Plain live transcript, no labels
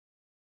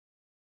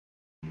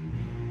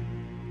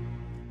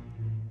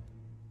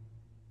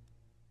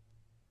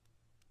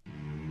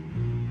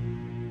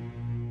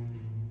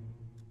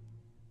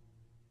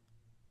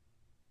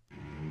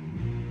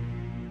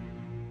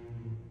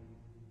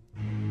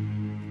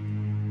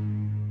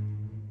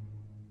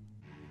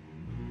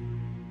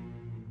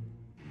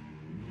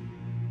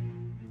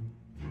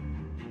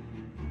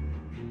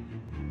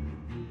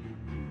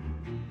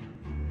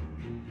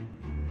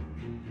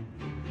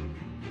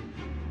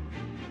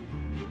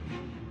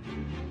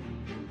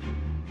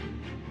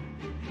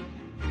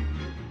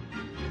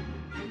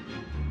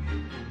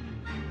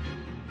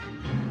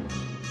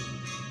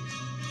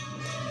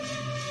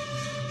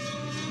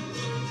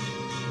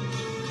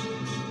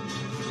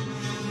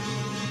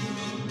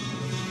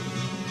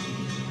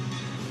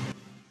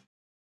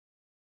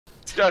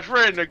Josh,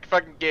 we're in the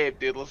fucking game,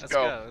 dude. Let's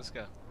go. Let's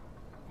go.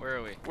 Where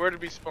are we? Where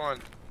did we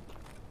spawn?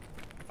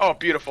 Oh,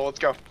 beautiful. Let's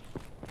go.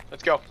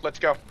 Let's go. Let's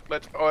go.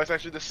 Oh, it's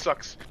actually, this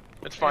sucks.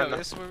 It's fine though.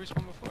 This is where we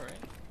spawned before, right?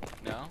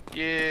 No?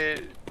 Yeah.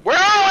 Where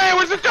are we?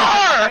 Where's the door?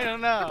 I don't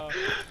know.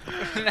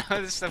 No,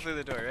 there's stuff through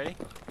the door. Ready?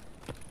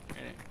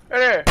 Right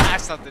there.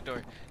 That's not the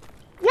door.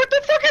 What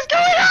the fuck is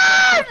going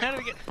on? How do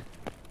we get...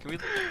 Can we...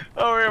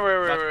 Oh,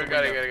 wait.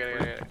 Got it.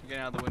 Get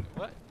out of the window.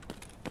 What?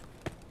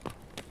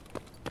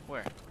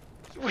 Where?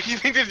 What do you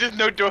think? There's just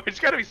no door. It's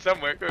gotta be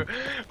somewhere.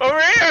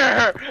 Over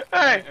here!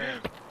 Hey!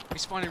 We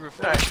spawned here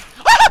before. Hey.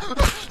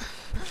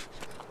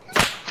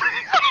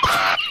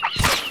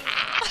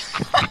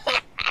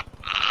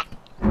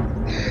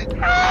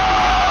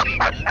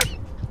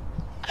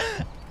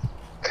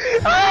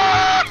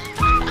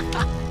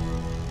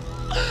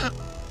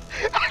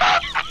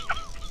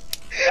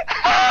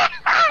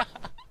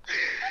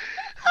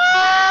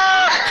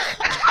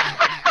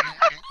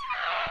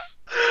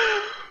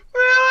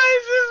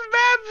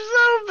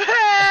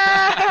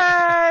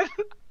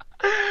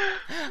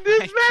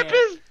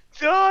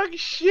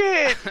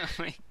 Shit!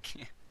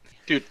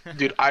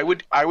 Dude, I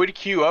would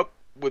queue up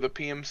with a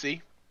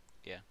PMC.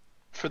 Yeah.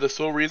 For the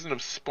sole reason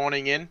of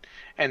spawning in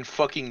and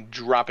fucking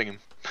dropping him.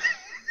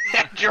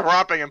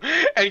 Dropping him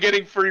and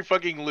getting free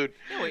fucking loot.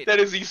 No, wait, that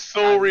is the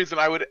sole reason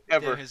I would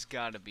ever. There has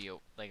got to be a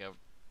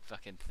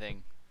fucking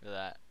thing for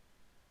that.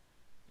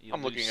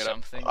 I'm looking it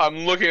up.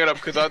 I'm looking it up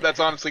because that's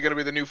honestly gonna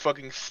be the new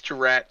fucking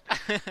strat.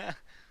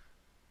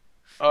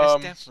 That's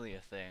definitely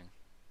a thing.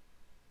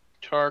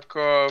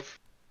 Tarkov,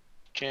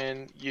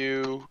 can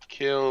you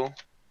kill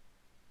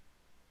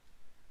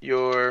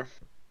your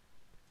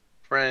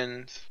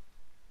friends?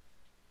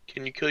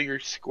 Can you kill your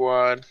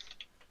squad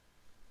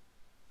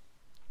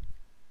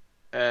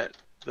at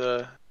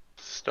the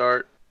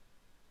start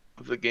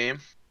of the game?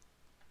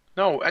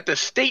 No, at the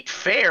state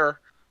fair.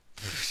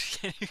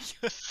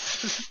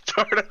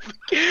 Start of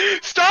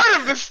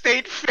the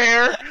state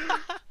fair.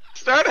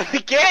 Start of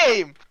the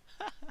game.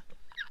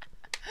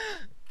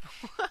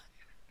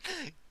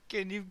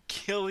 Can you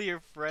kill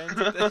your friends?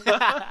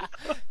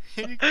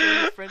 Can you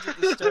kill your friends at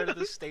the start of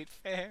the state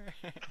fair?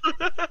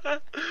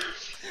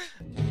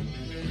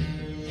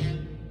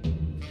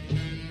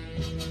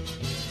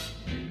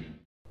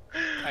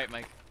 Alright,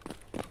 Mike.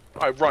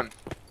 Alright, run.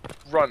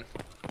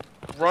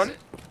 Where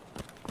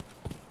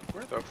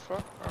the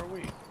fuck are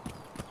we? Go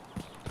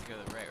to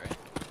the right?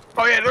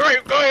 Oh yeah, the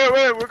right. Go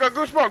ahead. We're gonna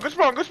go spawn.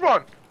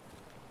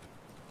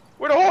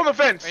 We're the hole in the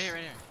fence. Right here.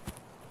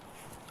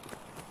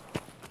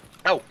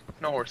 Oh,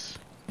 no horse.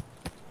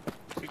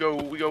 We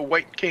go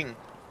white king.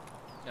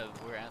 No,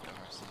 we're at the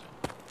horses.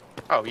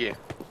 Oh yeah.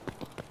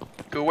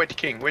 Go white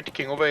king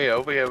over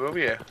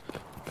here.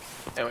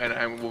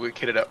 And we'll get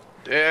kitted up.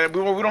 And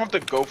we don't have to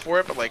go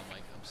for it, but like.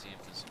 Mike, I'm seeing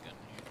if there's a gun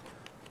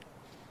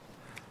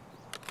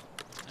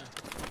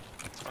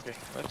here. Okay,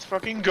 let's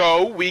fucking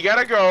go. We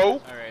gotta go.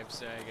 Alright, I'm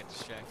sorry, I got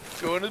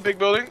distracted. Go into the big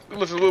building.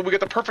 Listen, we got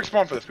the perfect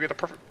spawn for this. We got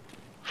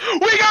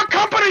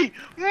company!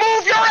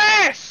 Move your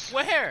ass!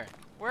 Where?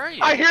 Where are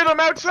you? I hear them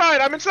outside.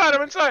 I'm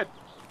inside.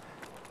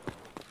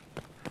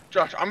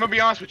 Josh, I'm gonna be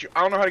honest with you.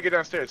 I don't know how to get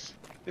downstairs.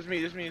 It's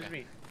me.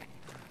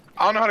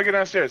 I don't know how to get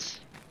downstairs.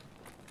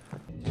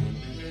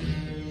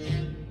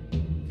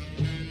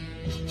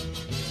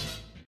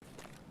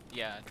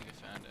 Yeah, I think I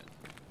found it.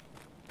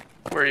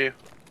 Where are you?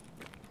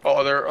 Oh,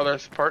 other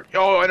part.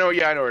 Oh, I know.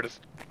 Yeah, I know where it is.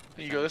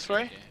 You go this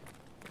way.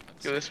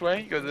 You go this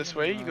way. You go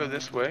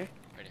this way.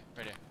 Right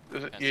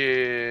here.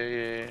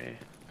 Yeah. Alright.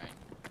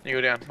 You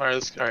go down.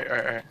 Alright,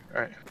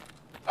 alright.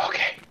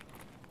 Okay.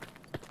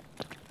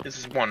 This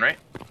is one, right?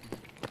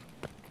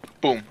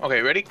 Boom.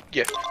 Okay, ready?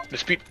 Yeah. The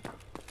speed.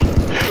 He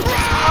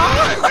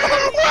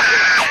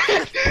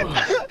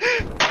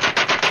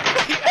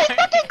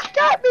fucking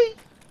got me!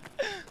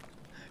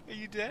 Are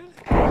you dead?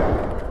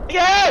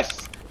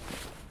 Yes!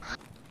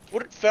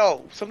 What it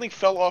fell? Something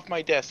fell off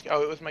my desk.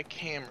 Oh, it was my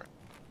camera.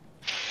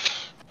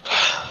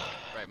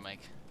 Right,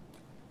 Mike.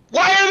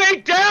 Why are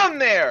they down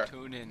there?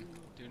 Tune in.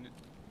 Tune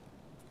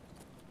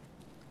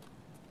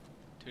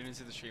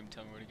into the stream.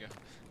 Tell me where to go.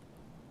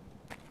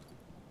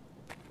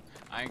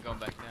 I ain't going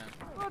back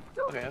down.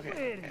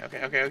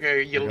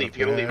 Okay. You gotta leave.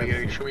 You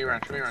gotta show me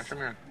around.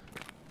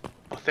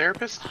 A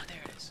therapist? Oh, there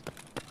it is.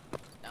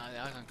 No,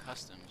 that was on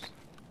customs.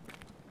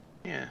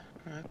 Yeah.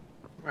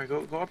 Alright,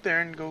 go up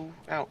there and go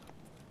out.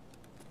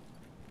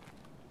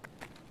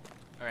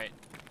 Alright.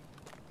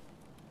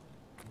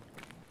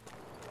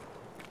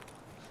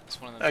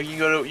 It's one of the. You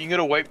can go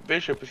to White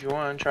Bishop if you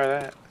want. Try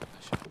that.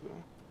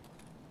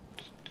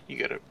 You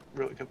got a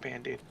really good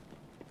band-aid.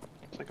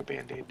 It's like a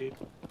band-aid, dude.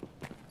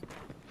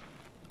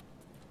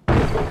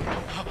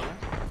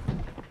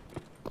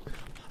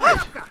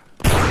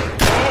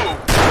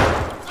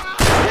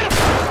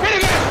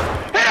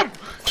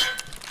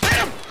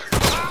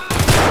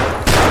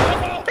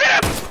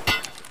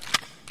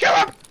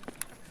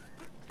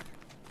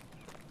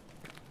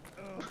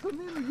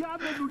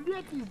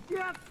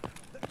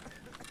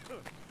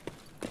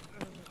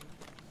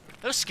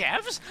 Those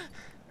scavs?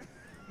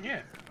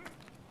 Yeah.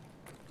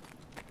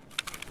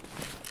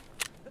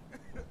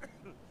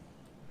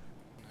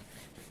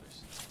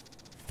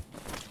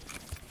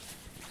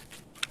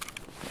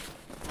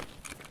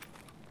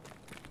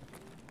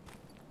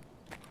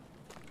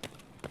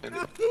 And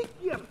go,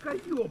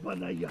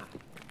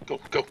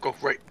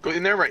 right. Go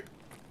in there, right.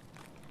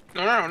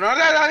 No,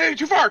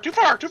 too far,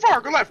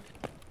 go left.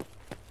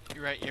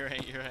 You're right.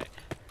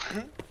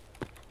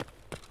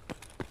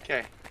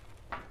 Okay.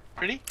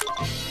 Ready?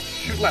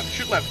 Shoot left.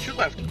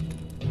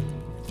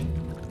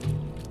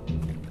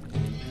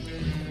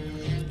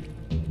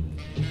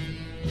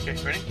 Okay,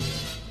 ready?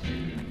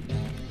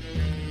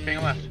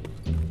 Hang left.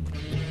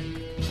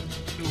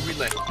 Do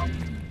relay.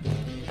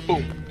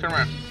 Boom, turn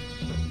around.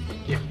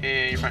 Yeah,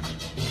 and you're fine.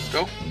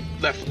 Go,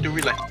 left, do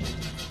relay.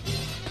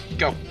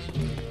 Go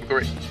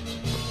right.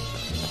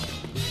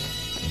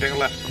 Hang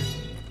left.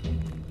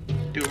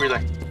 Do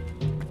relay.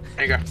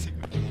 There you go.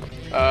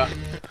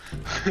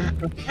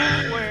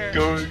 Where?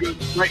 Go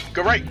right.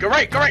 Okay. Go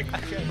right! Go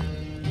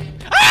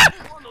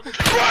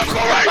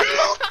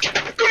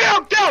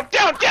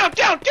down!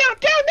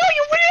 No,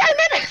 you idiot! I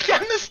meant it!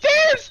 Down the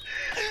stairs!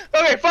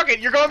 Okay, fuck it,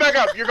 you're going back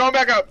up.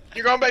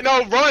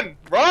 No,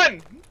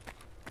 run!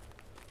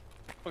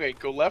 Okay,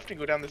 go left and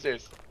go down the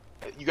stairs.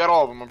 You got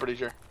all of them, I'm pretty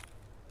sure.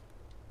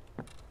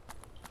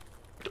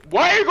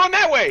 Why are you going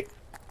that way?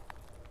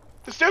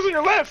 The stairs on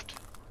your left!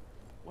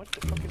 What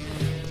the fuck is that?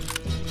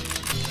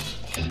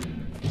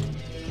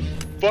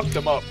 Fuck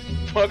them up.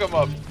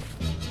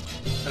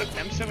 Is that an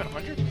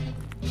M700?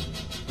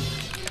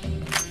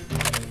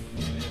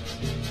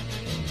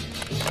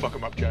 Fuck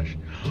him up, Josh.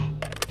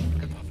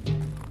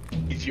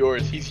 He's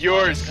yours. He's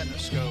got no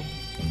scope.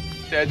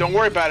 Yeah, don't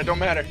worry about it. Don't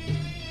matter.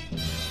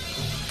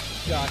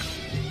 Josh,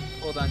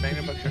 hold on. Bang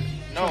the buckshot.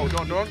 No,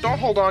 don't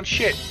hold on.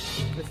 Shit.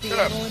 Was the Shut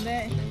up. ammo in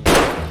that?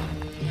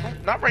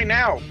 Not right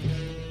now.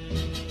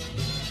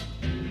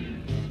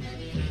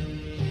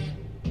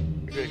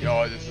 Good.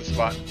 Oh, this is the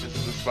spot.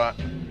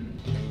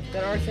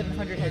 That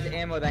R700 has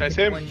ammo that That's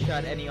can him.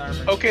 one-shot any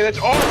armor. Okay, that's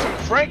awesome,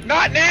 Frank.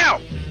 Not now.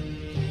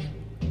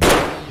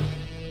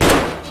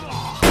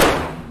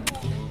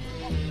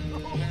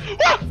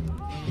 Ah!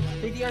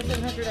 Take the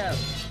R700 out.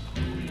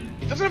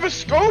 It doesn't have a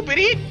scope,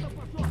 idiot.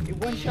 It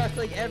one-shots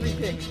like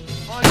everything.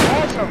 Oh,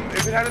 it's awesome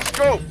if it had a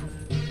scope.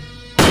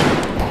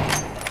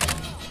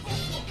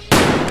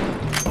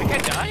 Did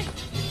that guy die?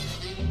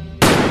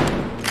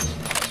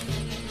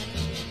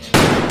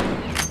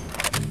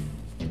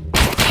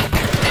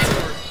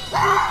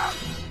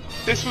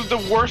 This was the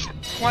worst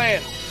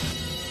plan.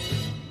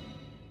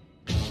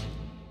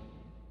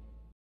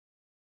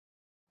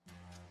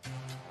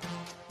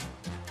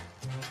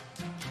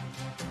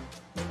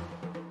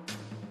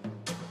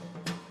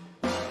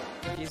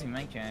 Using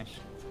my cash.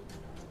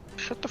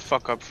 Shut the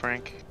fuck up,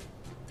 Frank.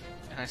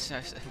 I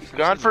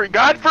God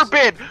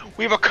forbid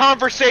we have a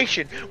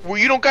conversation where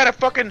you don't gotta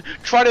fucking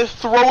try to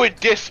throw a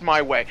diss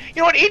my way.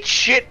 You know what? Eat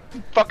shit,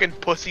 fucking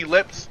pussy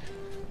lips.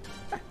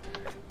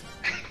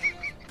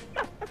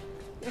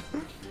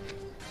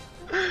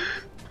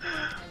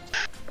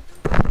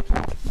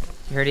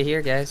 You heard it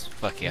here, guys.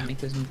 Fuck yeah. Nick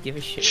doesn't give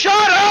a shit.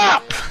 Shut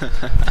up!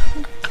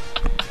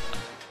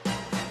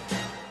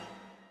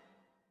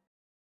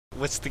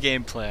 What's the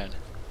game plan?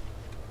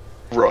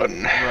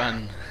 Run.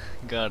 Run.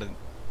 Got it.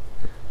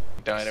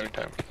 Died every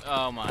time.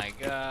 Oh my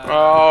god.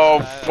 Oh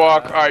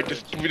fuck! All right,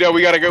 we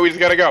gotta go. We just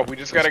gotta go.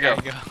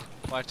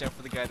 Watch out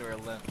for the guy to our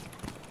left.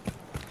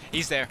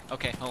 He's there.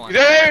 Okay, hold on.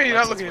 There, you're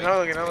not Let's looking.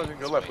 wait.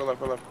 Go left.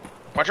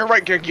 Watch your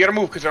right. You gotta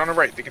move because they're on the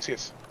right. They can see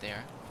us.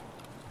 There.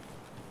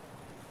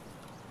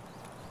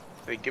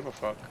 They give a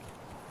fuck.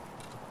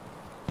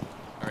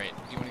 Alright,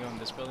 you wanna go in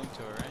this building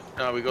to our right?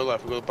 No, we go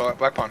left. We go to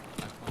Black Pond.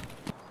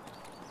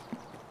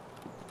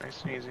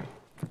 Nice and easy.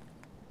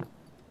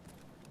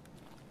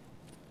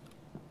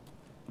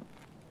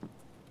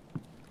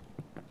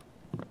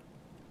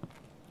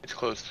 It's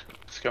closed.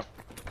 Let's go.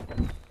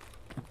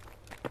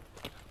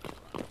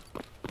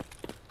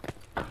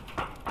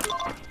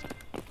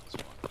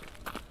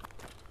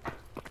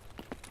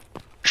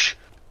 Shh.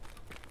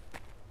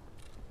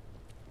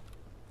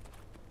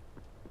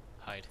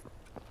 Hide.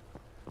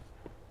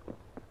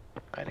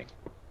 Hiding.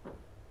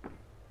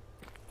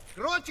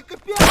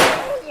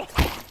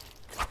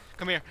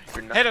 Come here.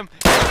 You're not- Hit him!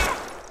 I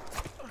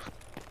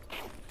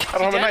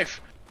don't have a dead?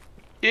 knife.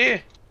 Yeah.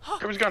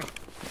 Grab his gun.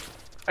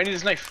 I need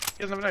his knife.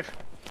 He doesn't have a knife.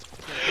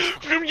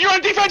 You're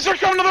on defense. They're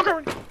coming to look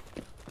over.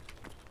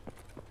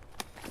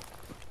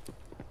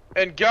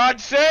 And God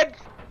said,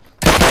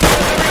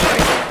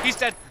 He's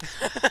dead!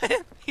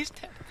 He's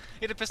dead!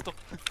 He had a pistol.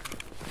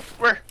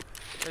 "Where?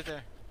 Right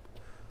there.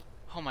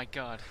 Oh my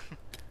god.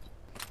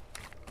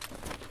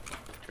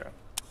 Okay.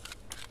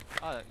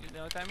 Oh, you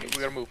know what that means?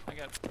 We gotta move. I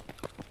got it.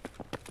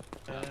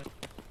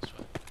 This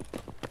way.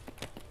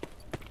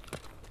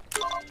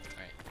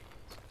 Alright.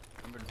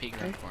 Remember to peek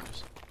around the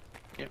corners.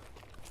 Yep.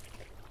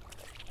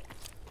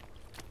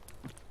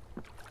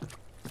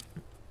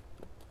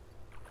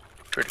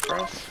 Straight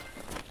across.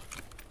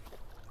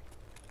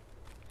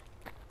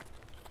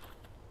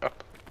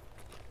 Up.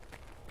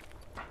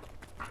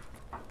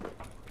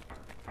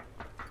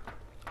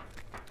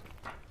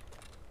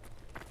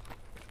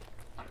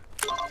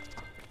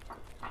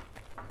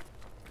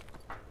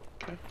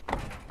 Okay.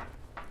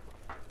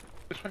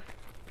 This way.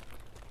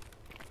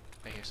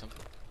 I hear something.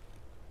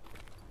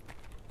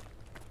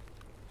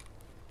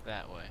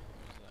 That way. It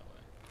was that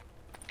way.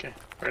 Okay,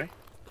 ready?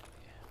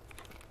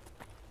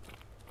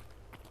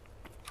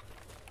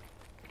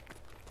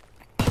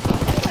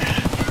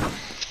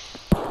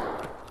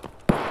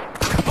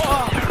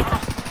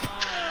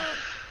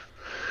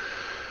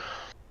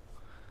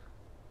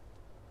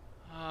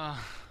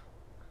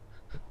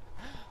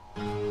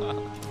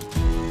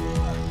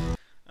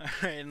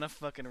 Alright, enough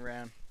fucking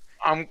around.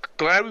 I'm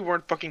glad we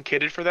weren't fucking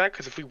kidded for that,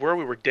 because if we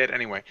were dead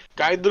anyway.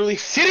 Guy literally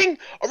sitting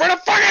around a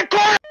fucking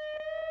corner!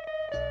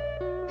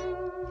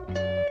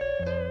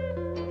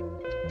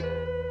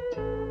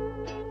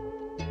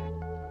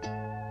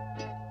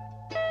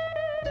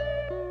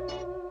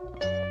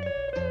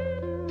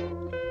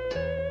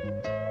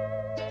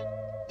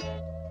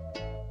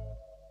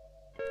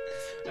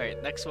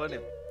 Alright, next one.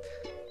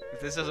 If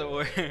this doesn't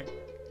work,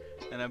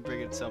 then I'm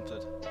bringing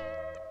something.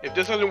 If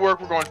this doesn't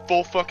work, we're going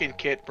full fucking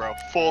kit, bro.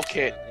 Full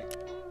kit.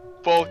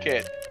 Full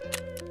kit.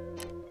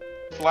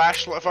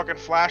 Fucking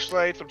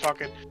flashlights. I'm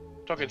talking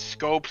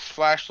scopes,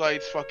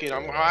 flashlights. Fucking.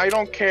 I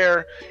don't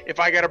care if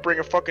I gotta bring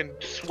a fucking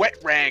sweat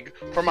rag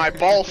for my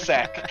ball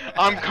sack.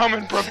 I'm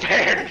coming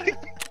prepared.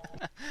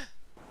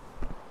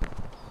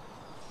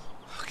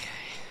 Okay.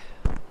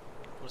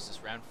 What's this?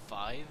 Round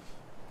 5?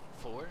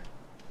 4?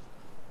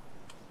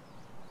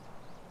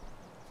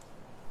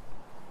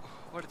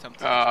 What attempt?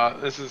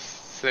 This is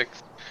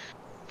 6.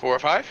 4 or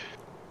 5?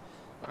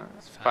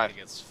 It's 5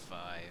 against 5.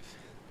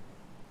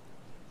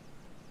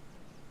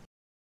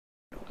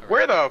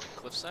 Where the?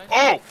 Cliffside?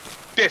 Oh!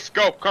 This,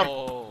 go, come.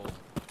 Oh.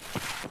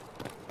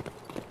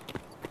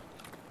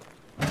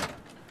 I'm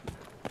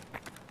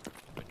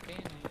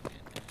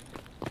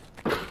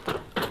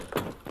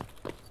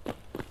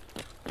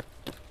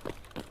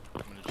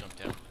gonna jump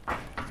down.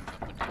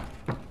 Up and down.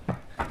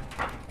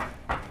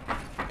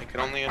 It can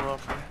only end well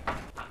for me.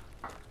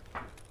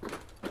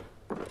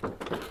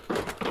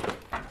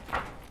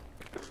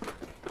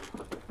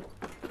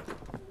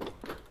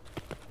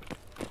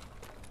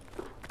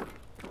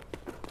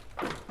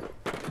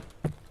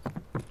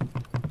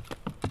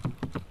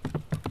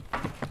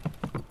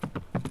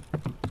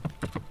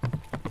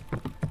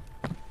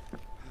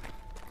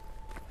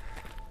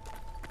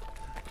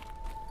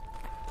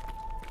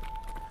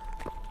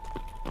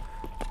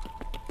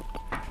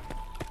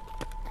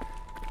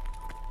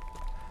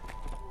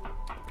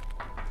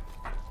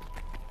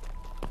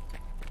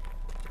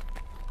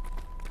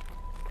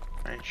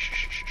 Alright,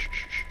 shh.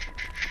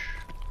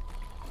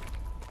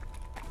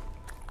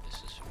 This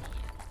is familiar.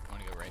 You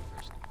wanna go right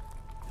first?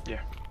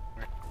 Yeah.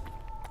 Right.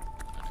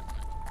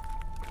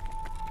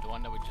 The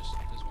one that we just.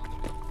 There's one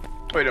that we.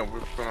 Wait, no, we're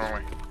going the wrong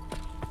way.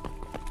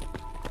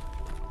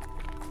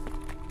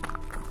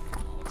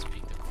 Oh, let's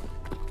peek the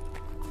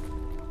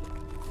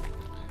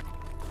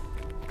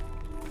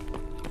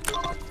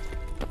corner.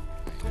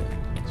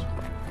 This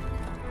one.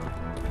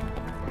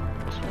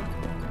 This way?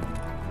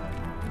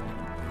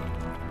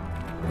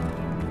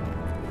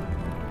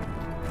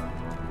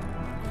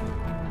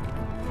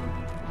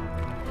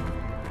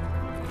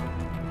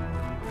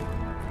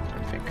 I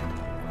think.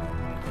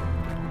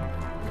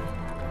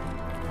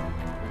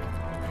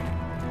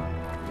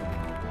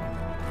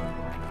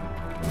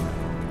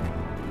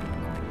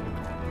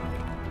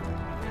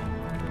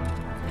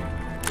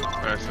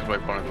 This is right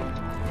behind them.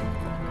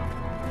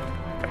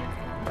 Okay.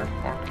 Alright,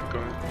 more. Keep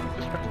going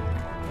this way.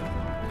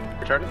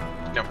 Retarded?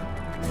 No.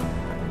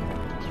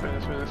 This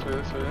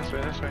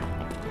way.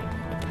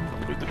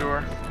 Through the door.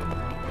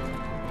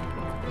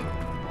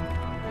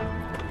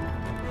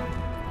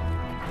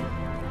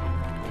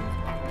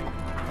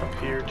 Up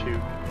here to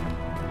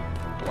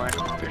Black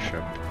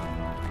Bishop.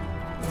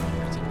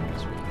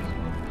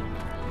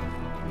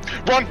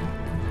 Run!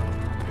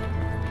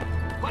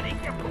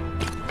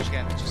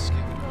 Just skip.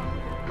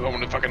 You want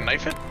me to fucking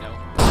knife it? No.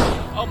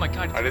 Oh my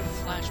god, I didn't-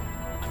 flash.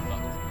 I'm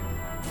fucked.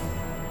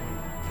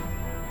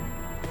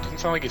 Doesn't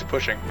sound like he's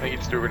pushing. I think he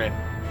just threw a grenade.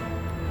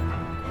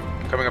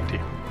 I'm coming up to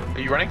you. Are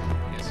you running?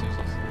 Yes.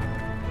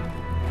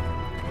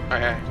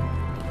 Aye.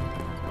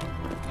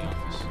 The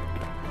office.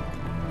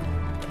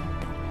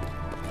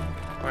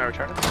 Am I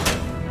retarded?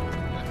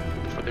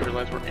 Before they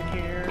realize we're in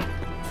here.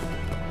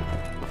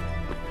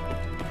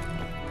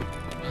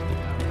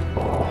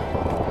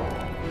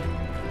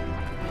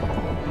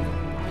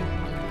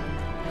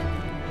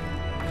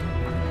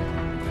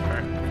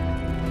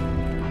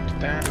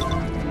 That.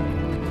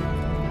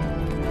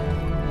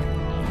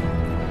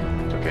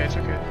 It's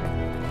okay.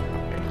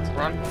 Okay,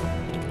 run.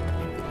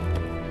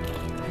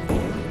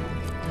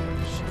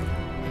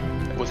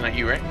 That wasn't at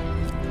you, right?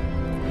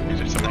 Is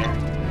there someone here?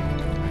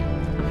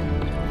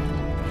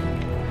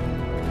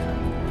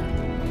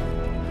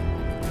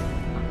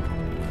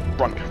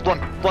 Run!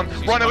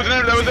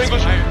 That was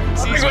English!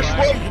 English,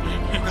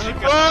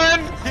 run!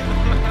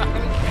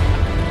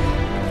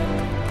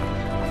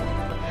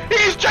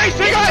 He's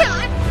chasing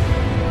us!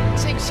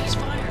 Saying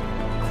ceasefire.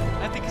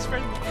 I think he's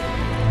friendly.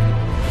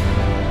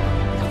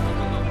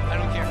 I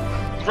don't care.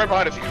 He's right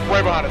behind us.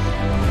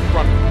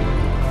 Run.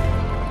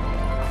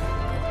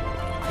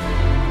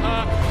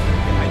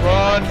 I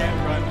can't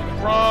run.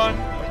 Run. I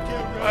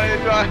can't run.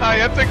 I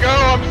have to go.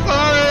 I'm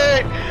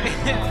sorry.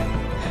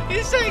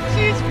 He's saying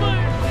she's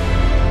fine.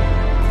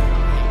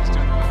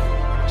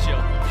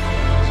 Chill.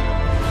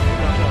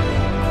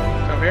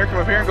 Come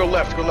up here, and go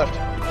left. Go left.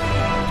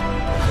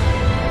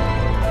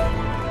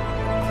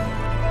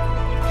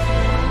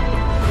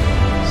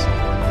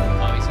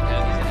 Oh, he's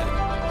ahead. He's ahead of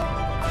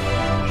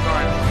you.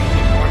 Fine.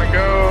 You wanna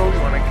go?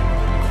 You wanna?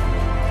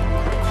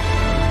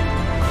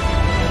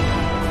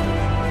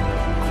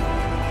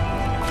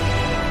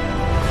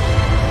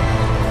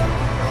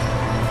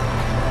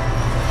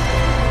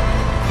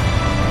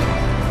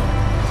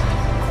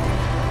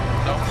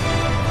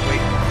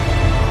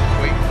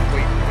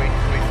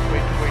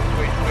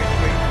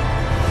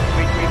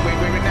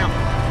 Wait now.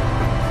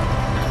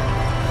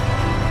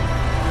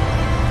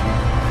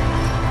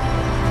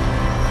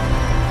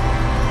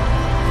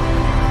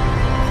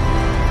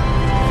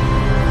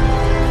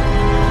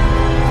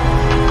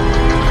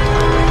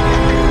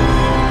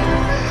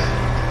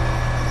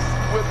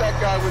 What,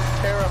 that guy was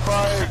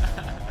terrified.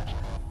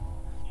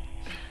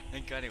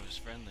 Thank God he was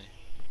friendly.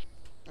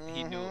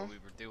 He knew what we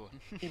were doing.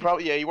 He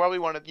probably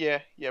wanted, yeah,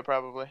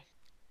 probably.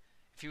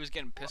 If he was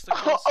getting pistol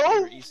kills, we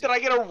Oh, were easy. did I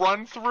get a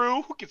run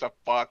through? Who gives a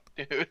fuck,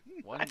 dude?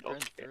 One I don't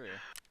run care. through.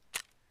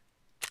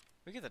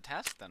 We get the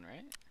task done,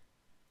 right?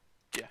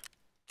 Yeah.